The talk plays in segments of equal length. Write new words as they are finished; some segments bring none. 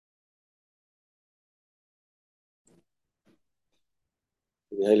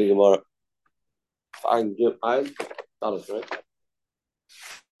Haley Gemara. Fine, fine. That is right.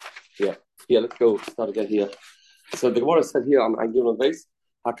 Yeah. Yeah, let's go start again here. So the Gemara said here on Gimel base,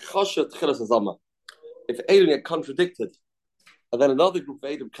 if Adam get contradicted, and then another group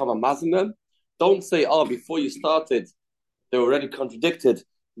of Adam come and mazim them, don't say, before you started, they were already contradicted,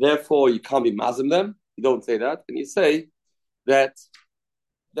 therefore you can't be mazim them. You don't say that. And you say that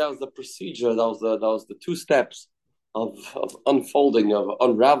was the procedure, that was the two steps of unfolding, of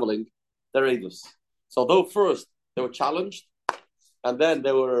unraveling their edus. So although first they were challenged, and then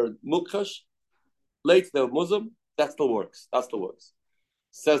they were mukhash, later they were Muslim, that still works. That still works.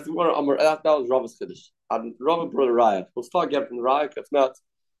 Says the Gemara, that was Rava's Kiddush. And Rava brought a riot. We'll start getting from the riot. If not,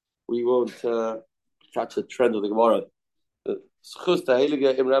 we won't catch the trend of the Gemara. Schus the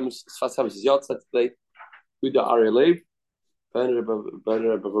Heilige Imram Sfas Havis Yotze today. Huda Ari Leib. Ben Rebbe.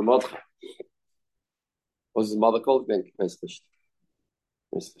 What's his mother called? Mislicht.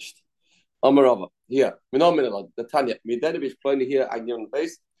 Amarava. Here. The Tanya. Midenibish playing here on the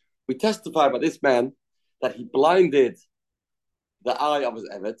base. We testify by this man that he blinded the eye of his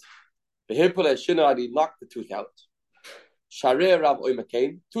Evet. The Hirpele Shinad, he knocked the tooth out. Shareh Rav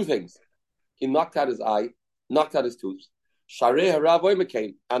Oimakain, two things. He knocked out his eye, knocked out his tooth. Shareh Rav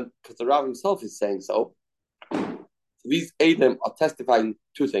Oimakain, and because the Rav himself is saying so, these Adam are testifying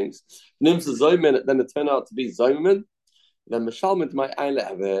two things. Nims Zoyman, then it turned out to be Zoyman. Then Meshalman my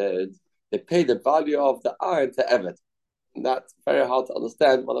Evet. They pay the value of the eye to Evet. And that's very hard to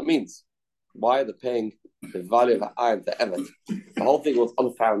understand what it means. Why are they paying the value of the eye to Evet? The whole thing was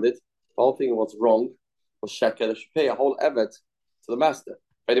unfounded. The whole thing was wrong. Was sheker. They should pay a whole Evet to the master.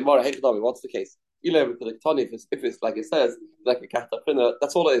 What's the case? If it's like it says, like a caterpillar,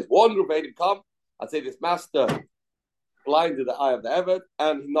 that's all it is. One group made him come and say this master blinded the eye of the Evet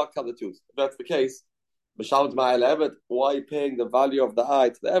and he knocked out the tooth. If that's the case, why are you paying the value of the eye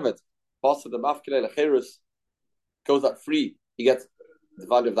to the Evet? Boss of the mafkele goes out free. He gets the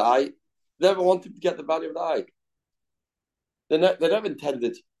value of the eye. They never wanted to get the value of the eye. They never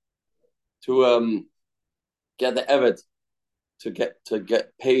intended to get the Evet to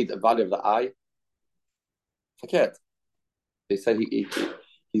get paid the value of the eye. Forget. They said he's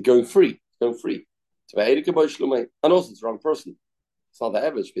going free. He's going free. And also it's the wrong person. It's not the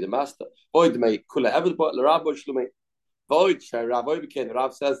Evet, it should be the master.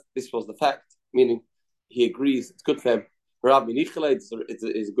 Rav says this was the fact, meaning he agrees it's good for him. Rav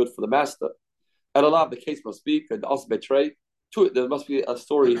is good for the master. And Allah, the case must be, and also betray. There must be a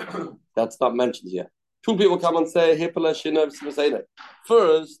story that's not mentioned here. Two people come and say,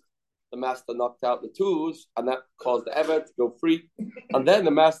 first, the master knocked out the tooth, and that caused the Evet to go free. And then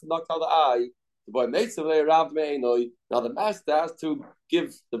the master knocked out the eye. The boy made some Rav Me'enoi. Now the master has to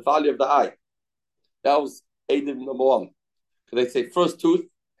give the value of the eye. That was Adam number one. Because they say first tooth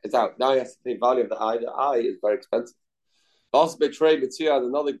is out. Now he has to pay value of the eye. The eye is very expensive. Also betray Mitzvah and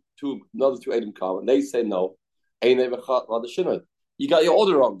another two Adam come, and they say no. You got your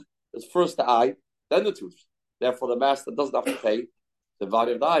order wrong. It's first the eye, then the tooth. Therefore, the master doesn't have to pay the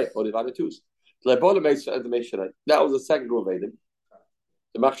value of the eye or the value of the tooth. That was the second group of Adam.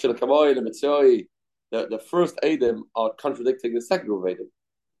 The Machshel Kamoy, the Mitzvah, the first Adam are contradicting the second group of Adam.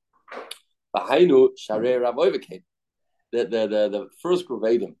 Bahainu Sharei Rav Oivakain. The first group of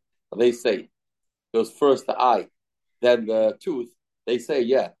Adam, they say, goes first the eye, then the tooth. They say,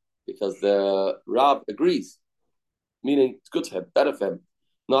 yeah, because the Rab agrees, meaning it's good for him, better for him,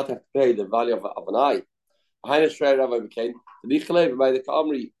 not have to pay the value of an eye. Behind Sharei Rav Oivakain, by the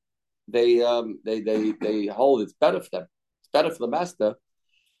Kamri, they hold it's better for them. It's better for the master.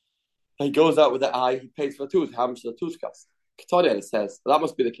 He goes out with the eye, he pays for the tooth. How much does the tooth cost? Ketonian says that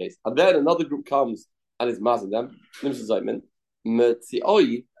must be the case. And then another group comes and is mazing them. The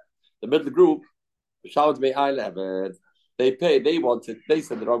middle group, they pay, they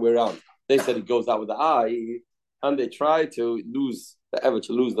said the wrong way around. They said it goes out with the eye, and they try to lose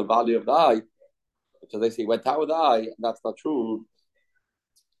the value of the eye. So they say went out with the eye, and that's not true.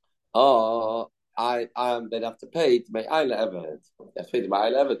 They'd have to pay to my eye level. They have to pay to my eye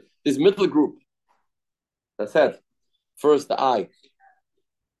level. This middle group that said first the eye,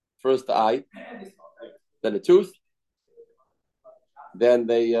 then the tooth, then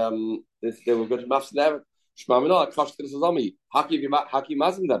they were good to mafs never. Shmamina Kashkir Haki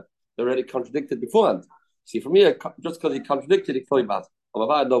Mazin them. They're already contradicted beforehand. See, from here, just because he contradicted, he called Maz.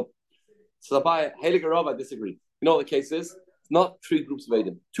 No. So Heilige Rav, I disagree. You know what the case is? It's not three groups of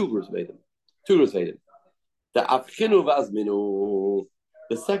Adam, two groups of Adam. The Afchinu Vazminu.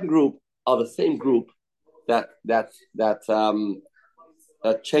 The second group are the same group that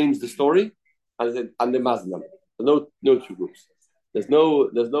changed the story and they mazin them. No two groups. This is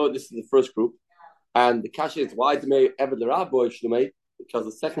the first group. And the kasha is why Dmei Eved L'Rabbo Shlumei, because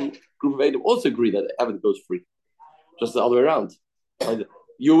the second group of Edom also agree that Eved goes free. Just the other way around.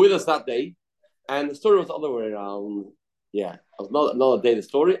 You were with us that day, and the story was the other way around. Yeah, it was not another day, the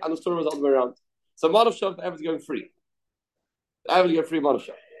story, and the story was the other way around. So Madav Shav, Eved's going free. Eved's going free, Madav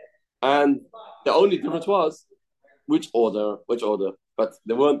Shav. And the only difference was which order. But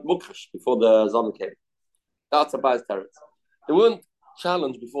they weren't mukhash before the Zaman came. That's a bias terror. They weren't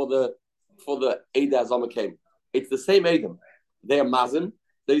challenged before the Eidah Zaman came. It's the same Edom. They are Mazim,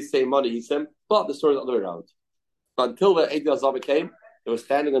 they say money Yisem, but the story is the other way around. But until the Eidah Zaman came, they were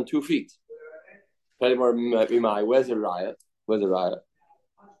standing on 2 feet. Where's the riot? Where's the riot?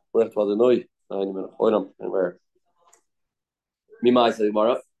 Where was the noise? Where? Mimai said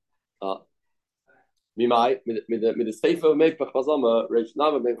Gemara. Mimai with the Sefer Mekpach Chazama, Reish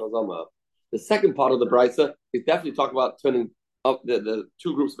Nama Mekpach Chazama. The second part of the Brisa is definitely talking about turning up the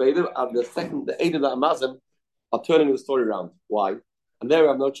two groups of Edom, and the Edom that Amazim are turning the story around. Why? And there we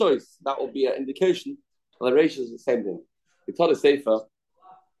have no choice. That will be an indication. And the Reish is the same thing. We taught a Sefer,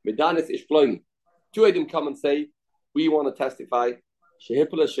 Medanis Ishploini. 2 Edom come and say, we want to testify.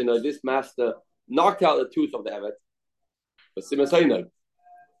 Shehipula Shino, this master knocked out the tooth of the Evet. But Simasaino.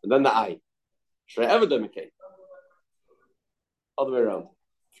 And then the eye. Shrei Evedom came. Other way around.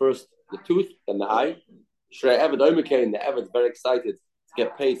 First the tooth, then the eye. Shrei Evedom came. The Eved's very excited to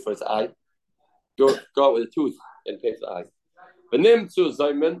get paid for his eye. Go out with the tooth and pay for the eye. Benim to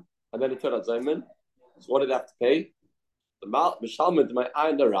Zayman, and then it turned out Zayman. So what did they have to pay? The Mishalman to my eye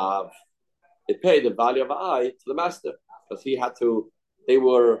and the Rav. They paid the value of an eye to the master because they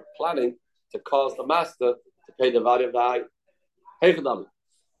were planning to cause the master to pay the value of the eye.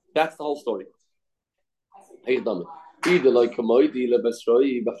 That's the whole story. If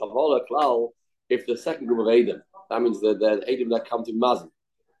the second group of Edom, that means the Edom that come to Mazin,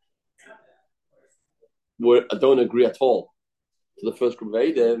 don't agree at all to the first group of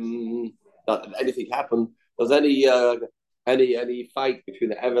Edom, that anything happened, does any fight between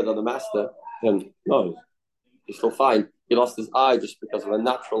the Eved and the master, then no, he's still fine. He lost his eye just because of a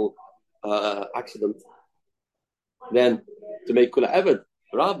natural accident. Then to make Kula Eved,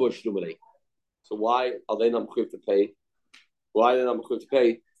 Rabbo Shlumeli. So why are they not mechuyev to pay? Why are they not mechuyev to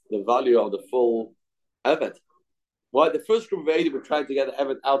pay the value of the full Evet? Why the first group of 80 were trying to get the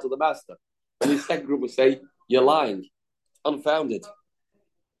Evet out of the master, and the second group would say, "You're lying, it's unfounded,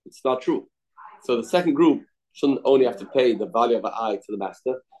 it's not true." So the second group shouldn't only have to pay the value of an eye to the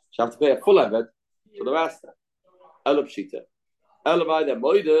master; she have to pay a full Evet to the master. Elab shita, elabay the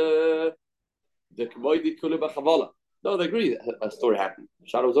moide, the moide kule b'chavala. No, they agree that a story happened.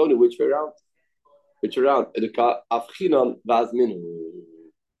 Shadows only which way around. And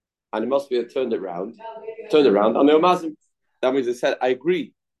it must be turned around, and they were mazim. That means they said, I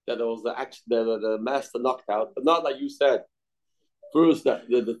agree that there was the master knocked out, but not like you said. First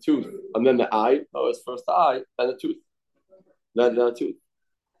the tooth, and then the eye. No, it's first the eye, then the tooth. Then the tooth.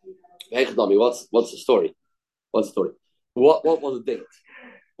 Hey, what's the story? What's the story? What was the date?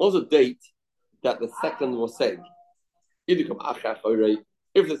 What was the date that the second was saying? If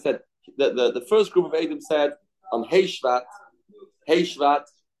they said the first group of Edom said on Heishvat,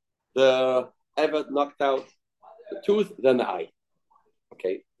 the Evet knocked out the tooth, then the eye.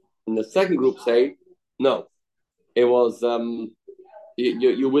 Okay. And the second group say, no, it was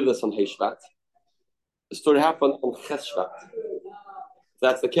you're with us on Heishvat. The story happened on Cheshvat. If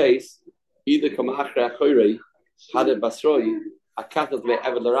that's the case, either Kamachra Choirei had a Basroi, a Katat ve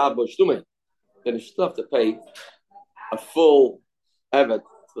Evet L'Rabbo Shlume, then you still have to pay a full Evet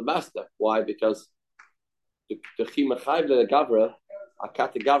to the master. Why? Because the Chimachayv le Gavra,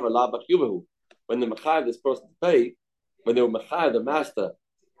 Akat Gavra la Bachyuvahu. When the Machayv this person to pay, when they were Machayv the master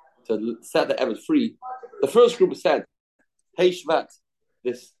to set the Evet free, the first group said, "Hey Shvat,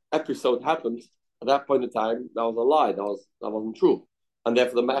 this episode happened at that point in time. That was a lie. That wasn't true, and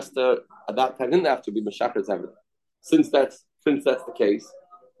therefore the master at that time didn't have to be Mashakir's Evet. Since that's the case,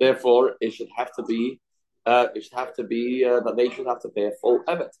 therefore it should have to be." That they should have to pay a full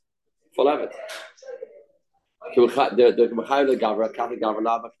Evet. The Mechayel Gavra, Kati Gavra,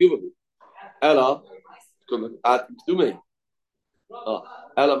 La Bakubahu. Ella, at Dume.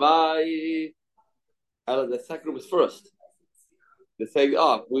 Ella, the second group is first. They say,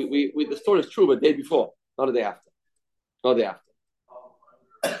 we the story is true, but the day before, not the day after. Not the day after.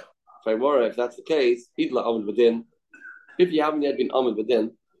 So I worry if that's the case, Idla Amid Vadin. If you haven't yet been Amid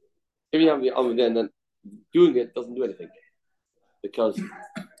Vadin, then doing it doesn't do anything, because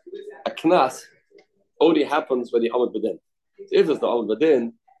a knas only happens when the amud b'din. So if there's no amud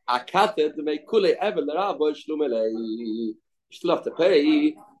b'din, akated to make kule evel l'rabbo shlumele. You still have to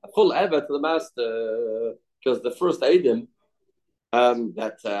pay a full evet to the master because the first Eidim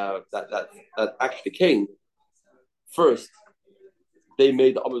that actually came first, they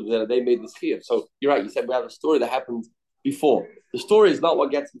made the schiyah. So you're right. You said we have a story that happened before. The story is not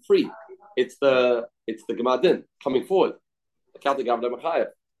what gets them free. It's the Gemadin coming forward. The Celtic Gavna Machayev.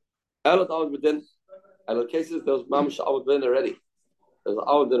 Elot Awad Bedin. And in cases there was Mamash Awad Bedin already. There was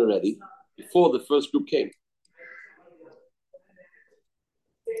Awad Bedin already before the first group came.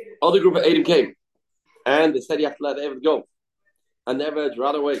 Other group of Adam came, and they said you have to let David go, and David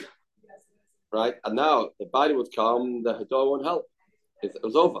ran away. Right, and now the body would come, the Hador won't help. It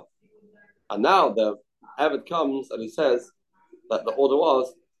was over, and now the Evid comes and he says that the order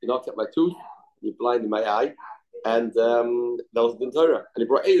was you knocked out my tooth, you blinded my eye, and that was the Torah, and he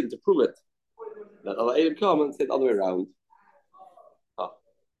brought Adam to prove it. That other Adam come and said the other way around. Oh.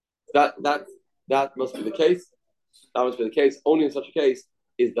 That must be the case. That must be the case. Only in such a case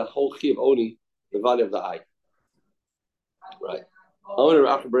is the whole chi of Oni the value of the eye. Right. Owner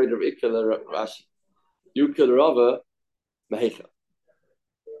after braid of Ikkel Rashi. You kill Rava Mehecha.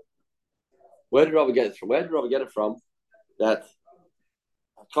 Where did Rava get it from? Where did Rava get it from? That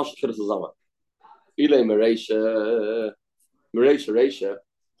Kasha Kiras Zama. Ile Meresha. Where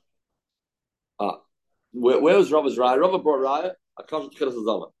was Rava's raya? Rava brought raya. Kasha Kiras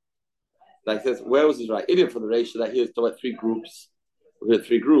Zama. Like this, where was his raya? Idiom for the ratio that he was talking about three groups. We had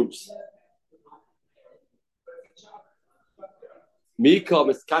three groups. Mika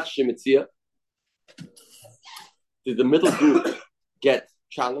Miskashim Mitzia. Did the middle group get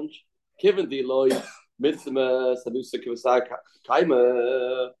challenged? Given the Eloy, Mitzvah, Sadusa, Kivasai,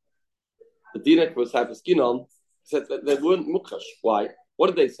 Kaima, the Dina Kivasai Paskinon, said that they weren't Mukhash. Why? What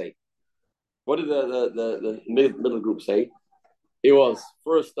did they say? What did the middle group say? It was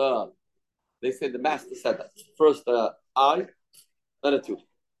first, they said the master said that. First, eye, then a tooth.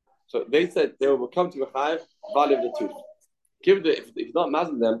 So they said they will come to a high value of the tooth. Given the, if not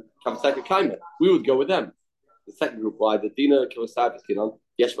mazing them, Kivasai Kaima, we would go with them. The second group, why the Dina Kivasai Paskinon,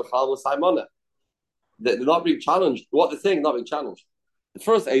 Yesh Machal Saimana. They're not being challenged. What they're saying is not being challenged. The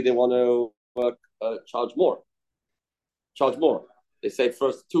first aid, they want to charge more. Charge more. They say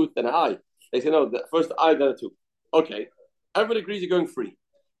first tooth, then an eye. They say no, the first eye, then a tooth. Okay. Everybody agrees you're going free.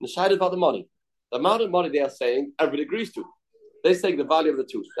 The shade about the money. The amount of money they are saying, everybody agrees to. They're saying the value of the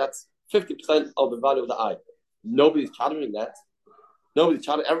tooth. That's 50% of the value of the eye. Nobody's challenging that. Nobody's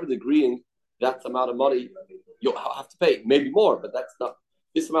challenging. Everybody's agreeing that's the amount of money you'll have to pay. Maybe more, but that's not.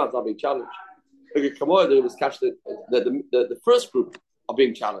 This amount's not being challenged. The first group are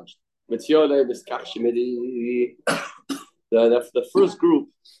being challenged. The first group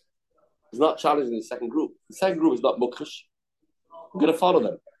is not challenging the second group. The second group is not mukhash. We're going to follow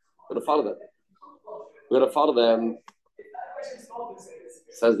them.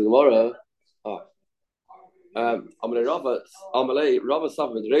 Says the Gemara. No, it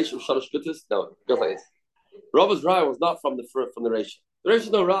goes like this. Rava's raya was not from the ratio. The ratio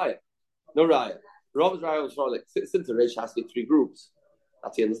is no raya. No raya. Rava's raya was from since the ratio has to be three groups.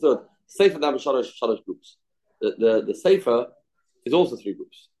 That's he understood. Sefer Dam Shalosh groups. The Sefer is also three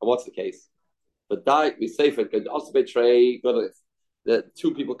groups. And what's the case? But we Sefer could also betray. The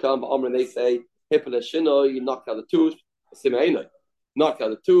two people come, and they say, "Hippolyte Shino, you knock out the tooth, Simeino, knock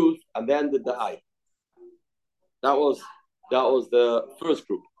out the tooth, and then did the eye." That was the first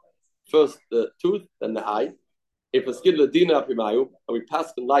group. First the tooth, then the eye. If a skid ladina apimayu, and we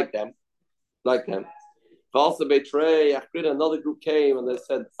passed them like them. Also betray another group came and they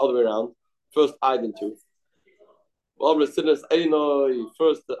said all the way around. First eye, then tooth. First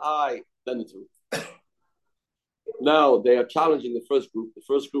the eye, then the tooth. Now they are challenging the first group. The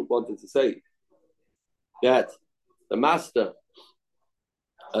first group wanted to say that the master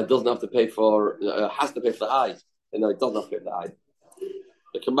doesn't have to pay for has to pay for the eye. No, it doesn't have to pay for the eye.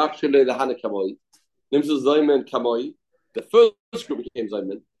 The Kamakshile, the Hana Kamoi, Nimsu Zayman Kamoi. The first group became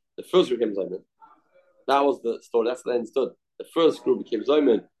Zayman. That was the story. That's what I understood. The first group became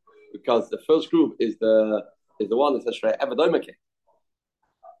Zayman because the first group is the one that says Shrei Evadoma came.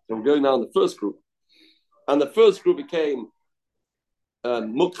 So we're going now in the first group. And the first group became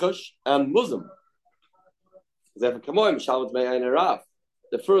Mukhash and Muslim. The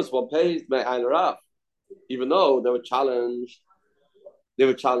first one pays Me'ayin Raf, even though they were challenged. They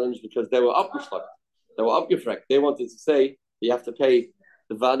were challenged because they were upgeschlagen. They were upgefrekt. They wanted to say you have to pay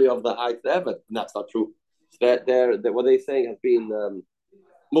the value of the eye to the Eved, and that's not true. So what they're saying has been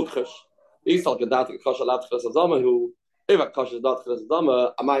Mukhash. Why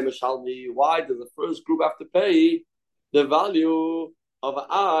does the first group have to pay the value of an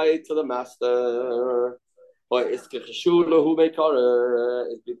eye to the master? But it's Kechashula who make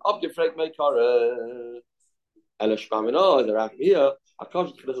it's been abgefragt make and Shmamino, the Rav here,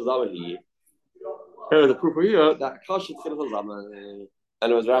 Akash Chilazama here. Here the proof here that Akash Chilazama.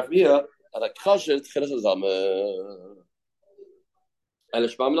 And it was Rav here that Akash Chilazama. And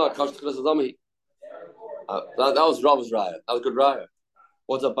Shmamino, Akash Chilazama. That was Rav's raya. That was a good raya.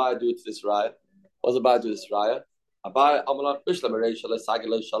 What's Abai do to this raya? What's Abai do to this raya? Abai Amalach Bishlam Reisha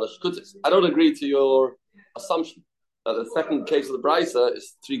Sagalo Shalosh Kutis. I don't agree to your assumption that the second case of the Brisa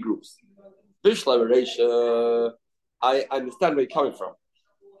is three groups. Bishlam Reisha, I understand where you're coming from.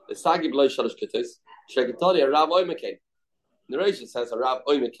 The Sagi Blo Shalosh Kutis, Shekatani, a Rav Oimakain. The Reisha says a Rav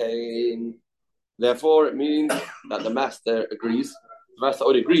Oimakain. Therefore, it means that the master agrees. The master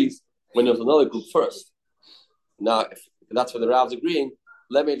only agrees when there's another group first. Now, if that's where the Rav's agreeing,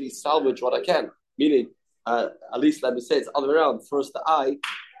 let me at least salvage what I can. Meaning, at least let me say it's the other way around. First the eye,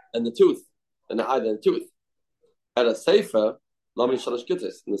 then the tooth. Then the eye, then the tooth. And a sefer, Lami Shalosh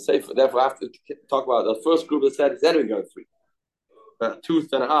Kittis. And the sefer, therefore, I have to talk about the first group that said it's anyway going three. A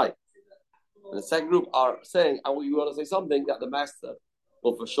tooth and an eye. And the second group are saying, and you want to say something that the master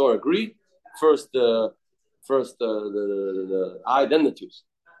will for sure agree. First the eye, then the tooth.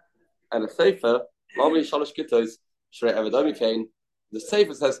 And a sefer, Lami Shalosh Kittis, Shrei Evadomikain. The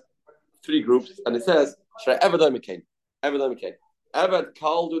sefer says three groups, and it says Shrei Evadomikain. Evadomikain. Evad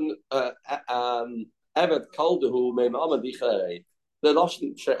Kaldun Evad Kalduhu Meimama Dicharei. The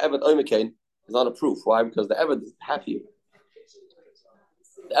Lashon Shrei Evadomikain is not a proof. Why? Because the Evad is happy.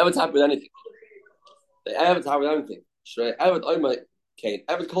 The Eved's happy with anything. The Eved's happy with anything. Shrei Evadomikain.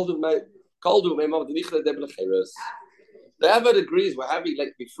 Evad Kalduhu Meimama Dicharei Deblecheres. The Evad agrees we're happy,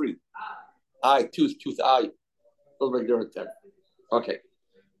 let be free. Eye, tooth, eye. Doesn't make a difference there. Okay.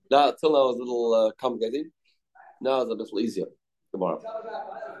 Now, till now it was a little complicated. Now it's a little easier. Tomorrow.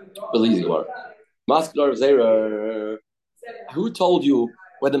 A little easier tomorrow. Mascular Zera. Who told you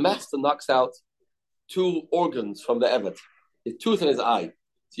when the master knocks out two organs from the Eved, his tooth and his eye?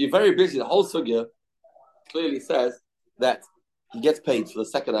 So you're very busy. The whole sugya clearly says that he gets paid for the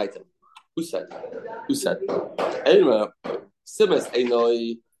second item. Who said? Anyway, Simas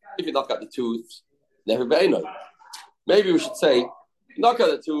Einoi. If you knock out the tooth, never be Einoi. Maybe we should say, knock out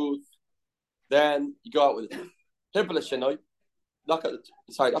the tooth, then you go out with the tooth. Knock out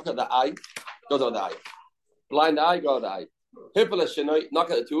the eye, goes out the eye. Blind eye, go out the eye. Knock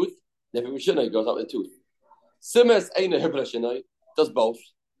out the tooth, never goes out with the tooth. Simas Einoi does both.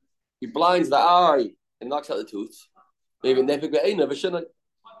 He blinds the eye and knocks out the tooth. Maybe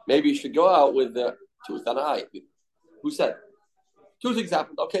maybe you should go out with the tooth and the eye. Who said? Two things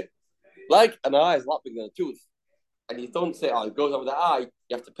happened. Okay. Like an eye is a lot bigger than a tooth. And you don't say, it goes over the eye,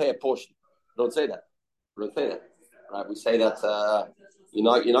 you have to pay a portion. We don't say that. Right? We say that you're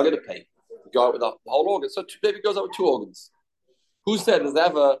not going to pay. You go out with the whole organ. So maybe it goes out with two organs. Who said there's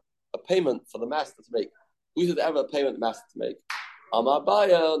ever a payment for the master to make? Who said there's ever a payment the master to make? Amar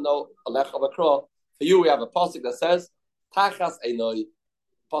Baya, no, Alech Avakra. For you, we have a pasuk that says, Tachas Einoi.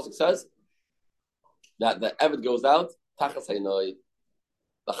 Pasuk says that the Eved goes out, Tachas Einoi.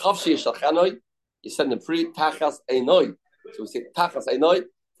 The Chavshi Shalchanoi, you send them free, Tachas Einoi. So we say Tachas Einoi,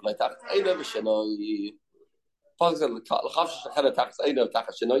 like Tachas Einoi v'Shenoi. Pasuk says the Chavshi Shalchanoi, Tachas Einoi,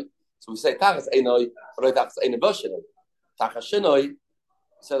 Tachas Shenoi. So we say Tachas Einoi, like Tachas Einoi v'Shenoi. Tachas Shenoi,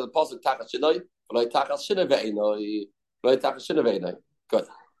 says the Pasuk Tachas Shenoi, like Tachas Shenoi v'Einoi, like Tachas Shenoi v'Einoi. Good.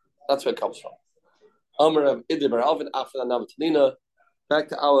 That's where it comes from. Amar of Idim Alvin after the Namatanina. Back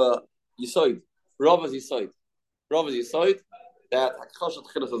to our Yisoid. Rava's Yisoid. That Hakashot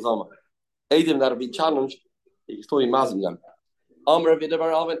Chilas Azama. Edim that will be challenged, you can still be mazim them. Amr of Yidim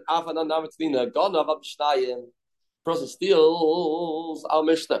Alvin after the Namatanina. Ganav Abshnayim. Person steals our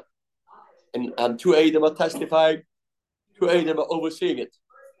Mishnah. And two Edim are testifying. Two Edim are overseeing it.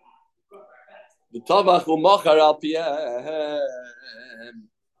 The Tabach will Machar al Piyem.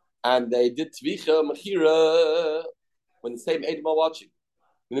 And they did Tvicha Mechira when the same Edom are watching.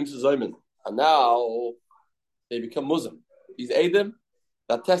 And now they become Muslim. These Edom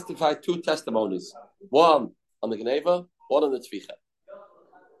that testify two testimonies. One on the Geneva, one on the Tvicha.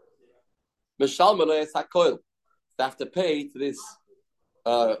 They have to pay to this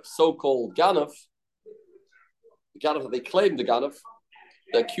so-called Ganav, the Ganav that they claim the Ganav,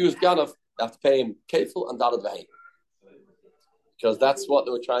 the accused Ganav, they have to pay him Kefil and Dalad Vahim. Because that's what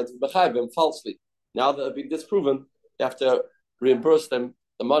they were trying to bechav him falsely. Now that have been disproven, they have to reimburse them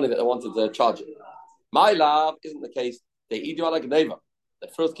the money that they wanted to charge him. My love isn't the case. They eat you on a gneva. They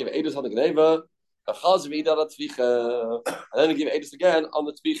first give edus on the gneva, and then they give edus again on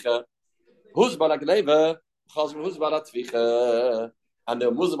the tvicha. Who's by the gneva? And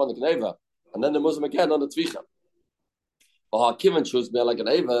they're Muslim on the gneva. and then the Muslim again on the Tvicha. Kivan shows me like an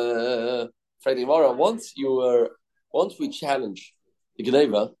Eva. Once we challenge the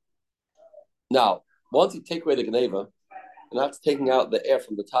Geneva, now, once you take away the Geneva, and that's taking out the air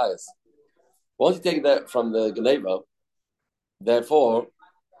from the tires. Once you take that from the Geneva, therefore,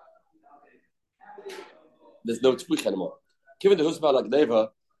 there's no Tvicha anymore. Given the Husband like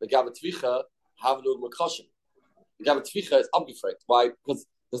Geneva, the Gava Tvicha have no Makashim. The Gava Tvicha is obfuscated. Why? Because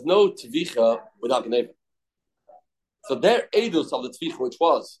there's no Tvicha without Geneva. So their edus of the Tvicha, which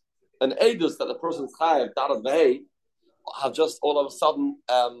was an edus that the person's chayav, Darad Vehei, have just all of a sudden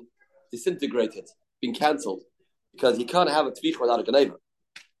disintegrated, been cancelled, because you can't have a Tvicha without a Geneva.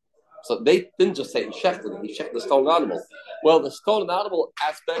 So they didn't just say he shechted the stolen animal. Well, the stolen animal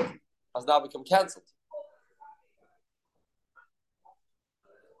aspect has now become cancelled.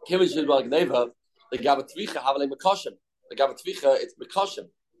 The Gava Tvicha have a Makashim. The Gava Tvicha, it's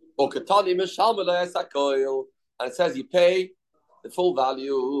Makashim. Or Katani Mishalmele Sakoil. And it says you pay the full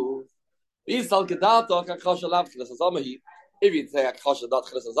value. If you say Akasha not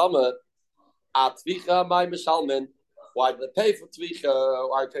Chilas at Tvicha my Mishalmen, why do they pay for Tvicha?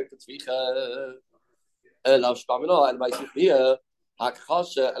 Why pay for Tvicha? Elav Shpamino, and my Sifmia,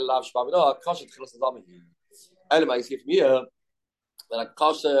 Akasha, Elav Shpamino, Akasha Chilas Azamahi. And my Sifmia, that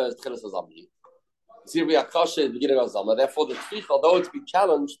Akasha is Chilas Azamahi. See, we Akasha is the beginning of Zama. Therefore, the Tvicha, although it's been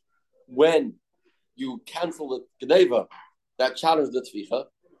challenged when you cancel the Geneva that challenged the Tvicha,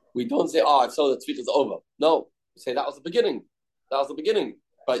 we don't say, so the Tvicha is over. No, we say that was the beginning. That was the beginning.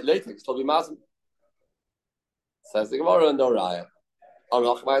 But later, it's still be Mazim. Says the Gemara, no Raya.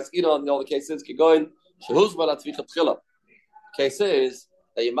 In all the cases, keep going. The case is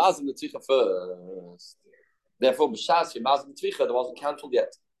that you Mazim the Tvicha first. Therefore, B'Shas, you Mazim the Tvicha, that wasn't cancelled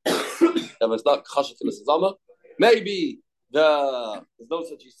yet. That was not Chashat to the Sazama. Maybe there's no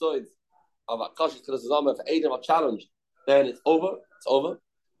such yisoid of Akasha to the Zama. If Adam are challenged, then it's over. It's over.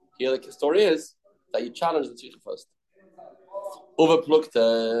 Here the story is that you challenge the Tvicha first. Overplucked,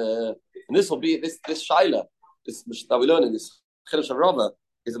 and this will be this Shaila, this that we learn in this Chiddush of Rava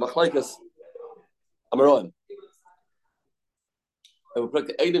is a Machlaikas Amaroim.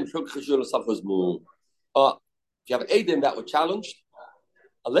 Overplucked Adam Shuk Chashul Safos Mu. If you have Adam that were challenged,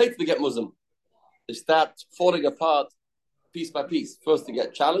 and later they get Muslim, they start falling apart piece by piece. First they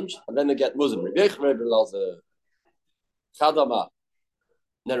get challenged, and then they get Muslim. Chadama,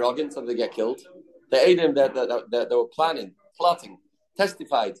 Nerogin, so they get killed. The Adam that they were plotting,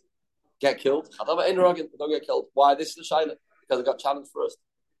 testified, get killed. Chadama Nerogin, don't get killed. Why? This is the Shaila, because they got challenged first.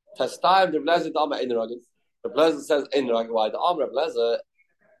 Testime the Blazer Dama Nerogin. The Blazer says Nerogin. Why? The Amr Blazer,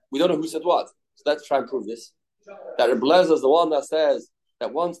 we don't know who said what. So let's try and prove this. That the Blazer is the one that says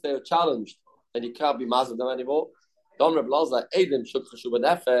that once they are challenged, then you can't be mazim them anymore. Adam Shuk Chashuba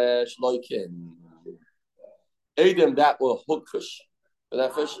Nefesh Loikin. Adam that were hukkush with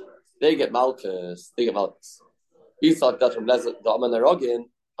Nefesh, they get Malchus. He thought that from the Aman Arogin,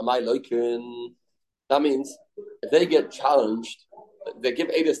 am I Loikin? That means if they get challenged, they give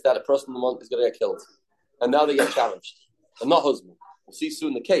Adis that a person is going to get killed. And now they get challenged. They're not husband. We'll see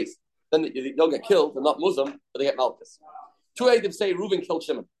soon the case. Then they don't get killed, they're not Muslim, but they get Malchus. Two Adim say Reuben killed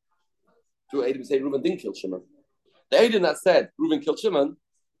Shimon. Two Adim say Reuben didn't kill Shimon. The Adim that said Reuben killed Shimon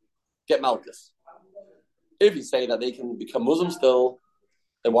get Malchus. If you say that they can become Muslim still,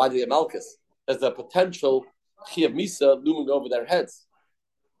 then why do they get Malchus? There's a potential Chiyav Misa looming over their heads.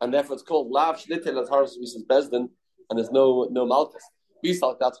 And therefore it's called Lav Shlitel as Haras Misas Bezdin, and there's no Malchus. We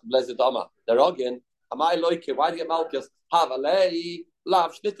thought that's Blessed Dama. They're again, am I like it? Why do you get Malchus? Have a lay,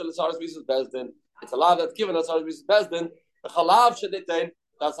 Lav Shlitel as Haras Misas Bezdin. It's a lav that's given as Haras Misas Bezdin. The Chalav Shlitel,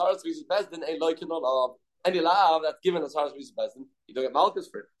 that's Haras Misas Bezdin, ain't like it not lav. Any lav that's given as Haras Misas Bezdin, you don't get Malchus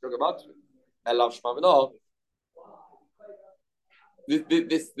for it. You don't get Malchus for it. And Lav Shmavino.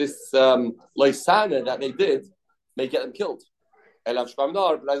 This loisana that they did may get them killed. But as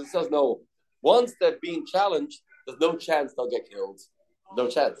it says, no. Once they're being challenged, there's no chance they'll get killed. No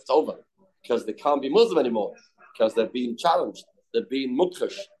chance. It's over. Because they can't be Muslim anymore. Because they're being challenged. They're being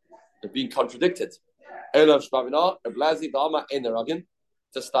mukhash. They're being contradicted. It's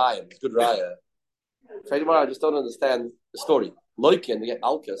good raya. I just don't understand the story. Loikin, they get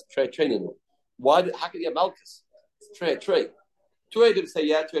Malchus, training them. How can you get Malchus? Trey. Two Adim say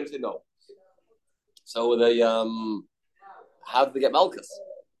yeah, two Adim say no. So they how do they get Malchus?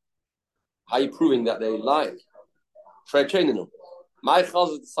 How are you proving that they lied? Training them. My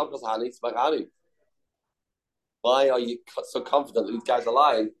chazal is Sakos Hani, it's my Hani. Why are you so confident that these guys are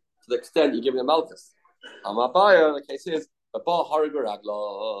lying to the extent you're giving them Malchus? Amabaya, the case is the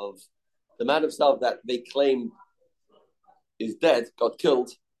man himself that they claim is dead, got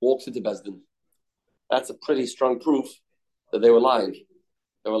killed. walks into Bezdin. That's a pretty strong proof that they were lying.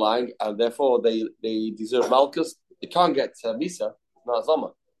 They were lying, and therefore they deserve Malchus. They can't get Misa, not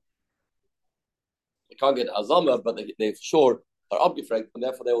Azama. They can't get Azama, but they for sure are abgefragt, and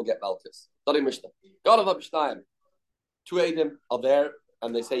therefore they will get Malchus. Not Mishnah. God of Abishnayim. Two Eidim are there,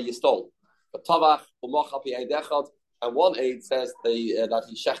 and they say you stole. But Tavach, Umach, Eid and one Eid says that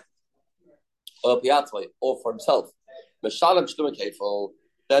he shecht or for himself. Meshalem Shlume Kefil,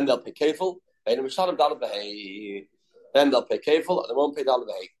 then they'll pay Kefil, and Meshalem Dalad Behei, then they'll pay Kefil, and they won't pay Dalad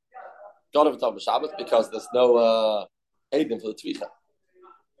Behei. God of Tov Shabbat, because there's no Eidim for the Tvicha.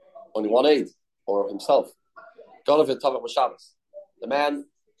 Only one Eid, or himself. God of Tov Shabbat. The man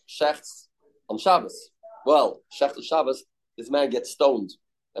shechts on Shabbos. Well, shecht on Shabbos, this man gets stoned,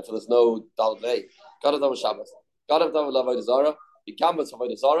 and for there's no Dalad Behei. God of Tov Shabbat. God of Tov Avodah Zarah, he gambas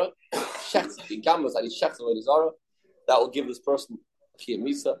Avodah Zarah, shechts, he gambas and he shechts Avodah Zarah. That will give this person Chiyah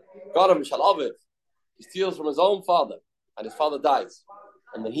Misa. God of Mishal Aviv, he steals from his own father, and his father dies,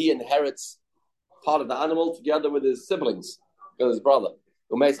 and then he inherits part of the animal together with his siblings, with his brother.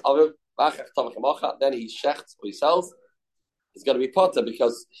 Umeis Aviv, then he shechts or he sells. He's going to be potter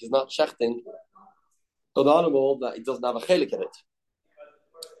because he's not shechting an animal that he doesn't have a chelik in it.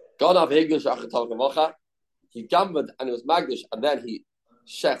 God of English he gambled and he was magdish, and then he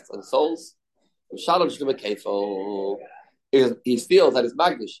shechts and souls. He steals that is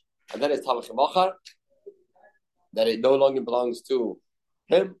magdish, and then it's Talach Machar, that it no longer belongs to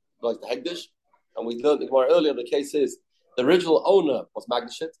him, belongs to Hegdish. And we learned more earlier the case is the original owner was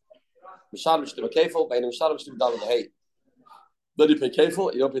magdishit. Then you pay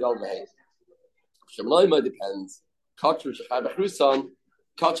kefil, you don't pay Dal Behei. Shemloima depends.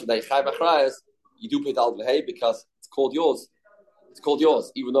 You do pay Dal Behei because it's called yours. It's called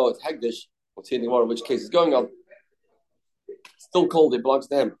yours, even though it's Hegdish. We'll see in the more which case is going on. Still called, it belongs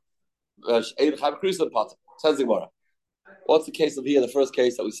to him. Says the Gemara. What's the case of here? The first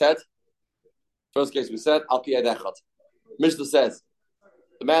case that we said? First case we said, Al Pi Echad. Mishnah says,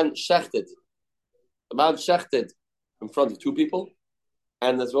 the man shechted in front of two people,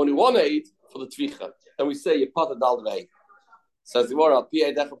 and there's only one aid for the tvicha. Then we say, you pot a dal vei. Says the Gemara, Al Pi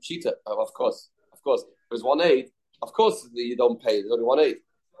Echad Pshita. Of course. There's one aid. Of course you don't pay. There's only one aid.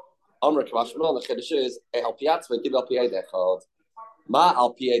 Amr Kavashman, the Chiddush is, Al Pi Atzva, give Al Pi Echad. Ma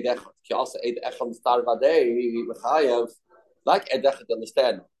Al Pi Echad. Ki also Eid Echad Star Vadei, Mechayev. Like Eid Echad,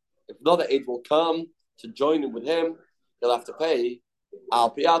 understand. If another aid will come to join in with him, he'll have to pay.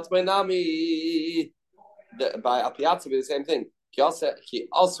 Al Pi Atzva Nami. By Al Pi Atzva, the same thing. Ki also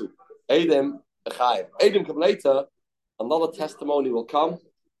Eidim Mechayev. Eidim come later, another testimony will come,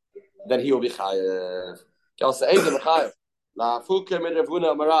 then he will be Chayev. Ki also Eidim Mechayev. La Fuke Med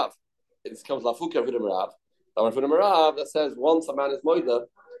Ravuna Marav. It comes La Fuke Ravuna Marav. Ravuna Marav that says once a man is moida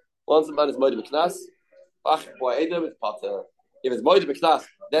b'knas, boy Eidim is potter. If it's moida b'knas,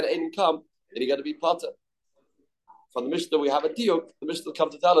 then Eidim come, then you got to be potter. From the Mishnah we have a diuk. The Mishnah will come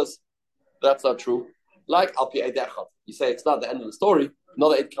to tell us that's not true. Like Al Pi Eidechad, you say it's not the end of the story.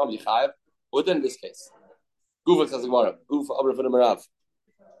 Another Eid comes Yichayev. Within this case, Gufa says Gemara. Gufa Amr Ravuna Marav.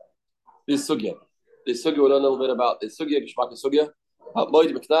 This sugya we learn a little bit about this sugya, Gishmak sugya, about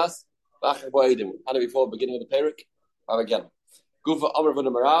moida b'knas. Had it before the beginning of the Perik. Again. Gufa Amr Vuna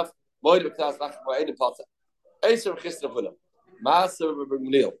Marav, Moed B'Knas Lach B'Edim Pata. Eser Chisra Vuna. Master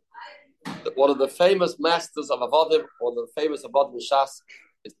B'Mnil. One of the famous masters of Avodim, one of the famous Avodim Shas,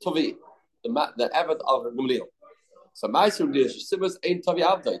 is Tuvi, the Eved of Gamliel. So Master B'Mnil, Shisimus Ein Tuvi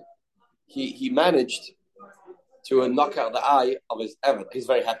Avdoi. He managed to knock out the eye of his Eved. He's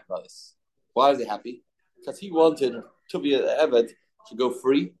very happy about this. Why is he happy? Because he wanted Tuvi the Eved to go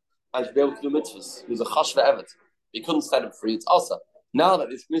free and to be able to do mitzvahs. He was a chashva evet. He couldn't set him free. It's also now that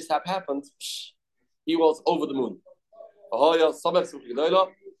this mishap happened, he was over the moon. Did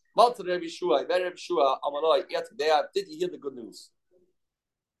you hear the good news?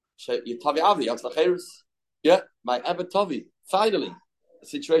 Yeah, my Ebed Tavi. Finally, the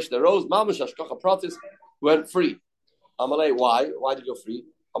situation arose. Mamash Ashkacha Pratis went free. Amalei, why? Why did you go free?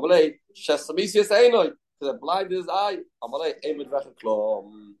 Amalei, Shesamisius Einoi, because I blinded his eye. Amalei, Emed Vechem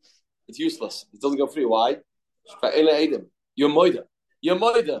It's useless. It doesn't go free. Why? You're moida. If you're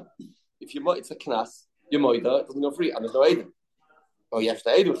moida, it's a knas. You're moida. It doesn't go free, and there's no edim. Oh, you have to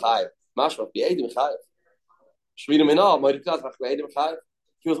edim chayev. Mashma be edim chayev. Shmina mina moida knas. Mashma edim chayev.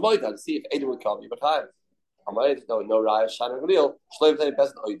 He was moida to see if edim would come. You be chayev. I'm moida. No raya shana real. Shloim tani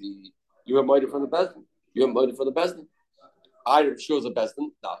bezdin oidi. You were moida from the bezdin. You were moida from the bezdin. I sure was a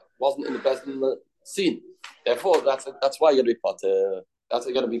bezdin. No, it wasn't in the bezdin scene. Therefore, that's why you got to be potter. That's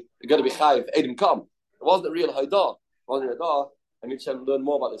got to be chayiv. Edim come. It wasn't a real haidah. It wasn't a haidah. and we can learn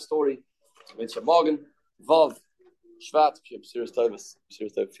more about the story. Morgen, Vav, Shvat, Serious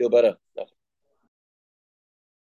Feel better.